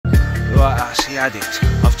the addict.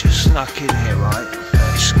 I've just snuck in here, right?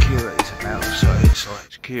 Security's about, so it's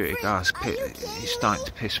like security guys. He's starting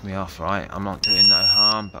to piss me off, right? I'm not doing no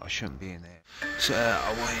harm, but I shouldn't be in there. So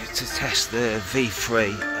I wanted to test the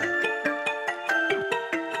V3.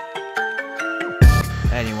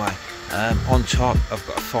 Anyway, on top I've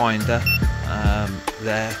got a finder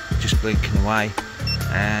there, just blinking away,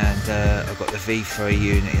 and I've got the V3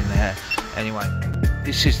 unit in there. Anyway,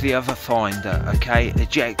 this is the other finder, okay?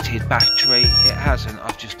 Ejected battery, it hasn't,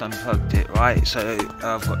 I've just unplugged it, right? So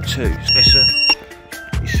I've got two. Listen,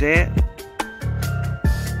 you see it?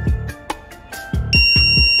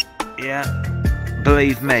 Yeah,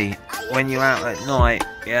 believe me, when you're out at night,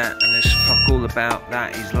 yeah, and there's fuck all about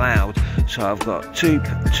that is loud. So I've got two,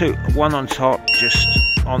 one on top, just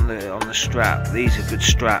on the strap. These are good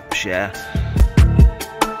straps, yeah.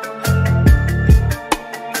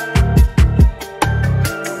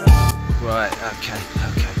 Right, okay.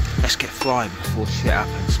 Let's get flying before shit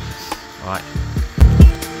happens. Right.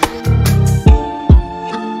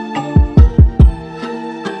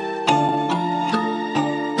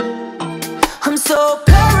 I'm so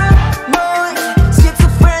paranoid,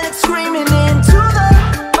 schizophrenic, screaming into the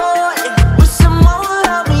void. Wish someone would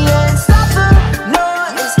help me and stop the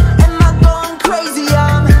noise. Am I going crazy?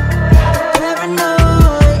 I'm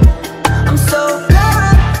paranoid. I'm so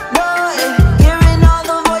paranoid, hearing all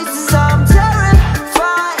the voices. I'm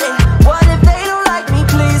terrified. What if they don't like me?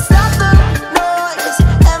 Please stop the noise.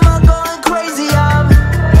 Am I going crazy? I'm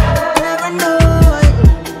paranoid.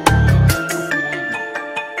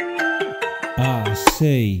 RC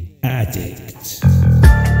Addict.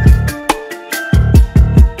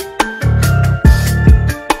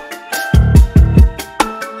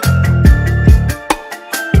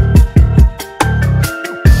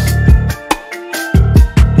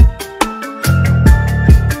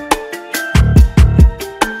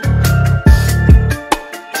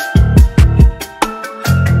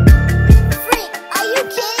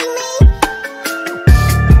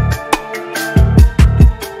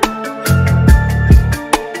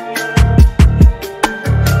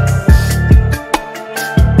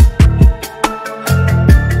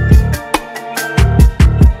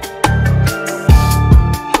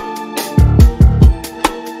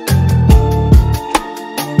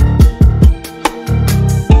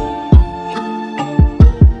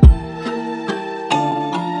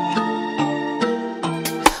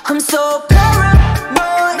 I'm so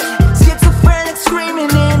paranoid, schizophrenic, screaming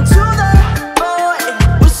into the void.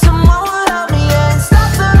 Wish someone would help me and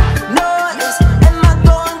stop the noise. Am I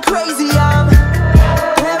going crazy? I'm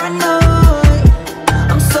paranoid.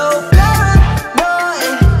 I'm so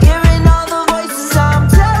paranoid, hearing all the voices. I'm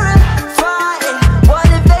terrified. What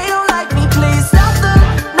if they don't like me? Please stop the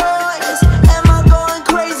noise. Am I going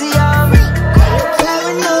crazy? I'm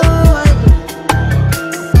paranoid.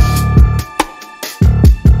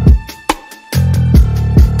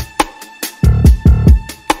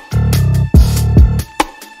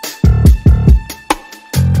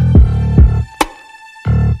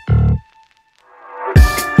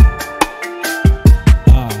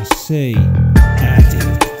 RC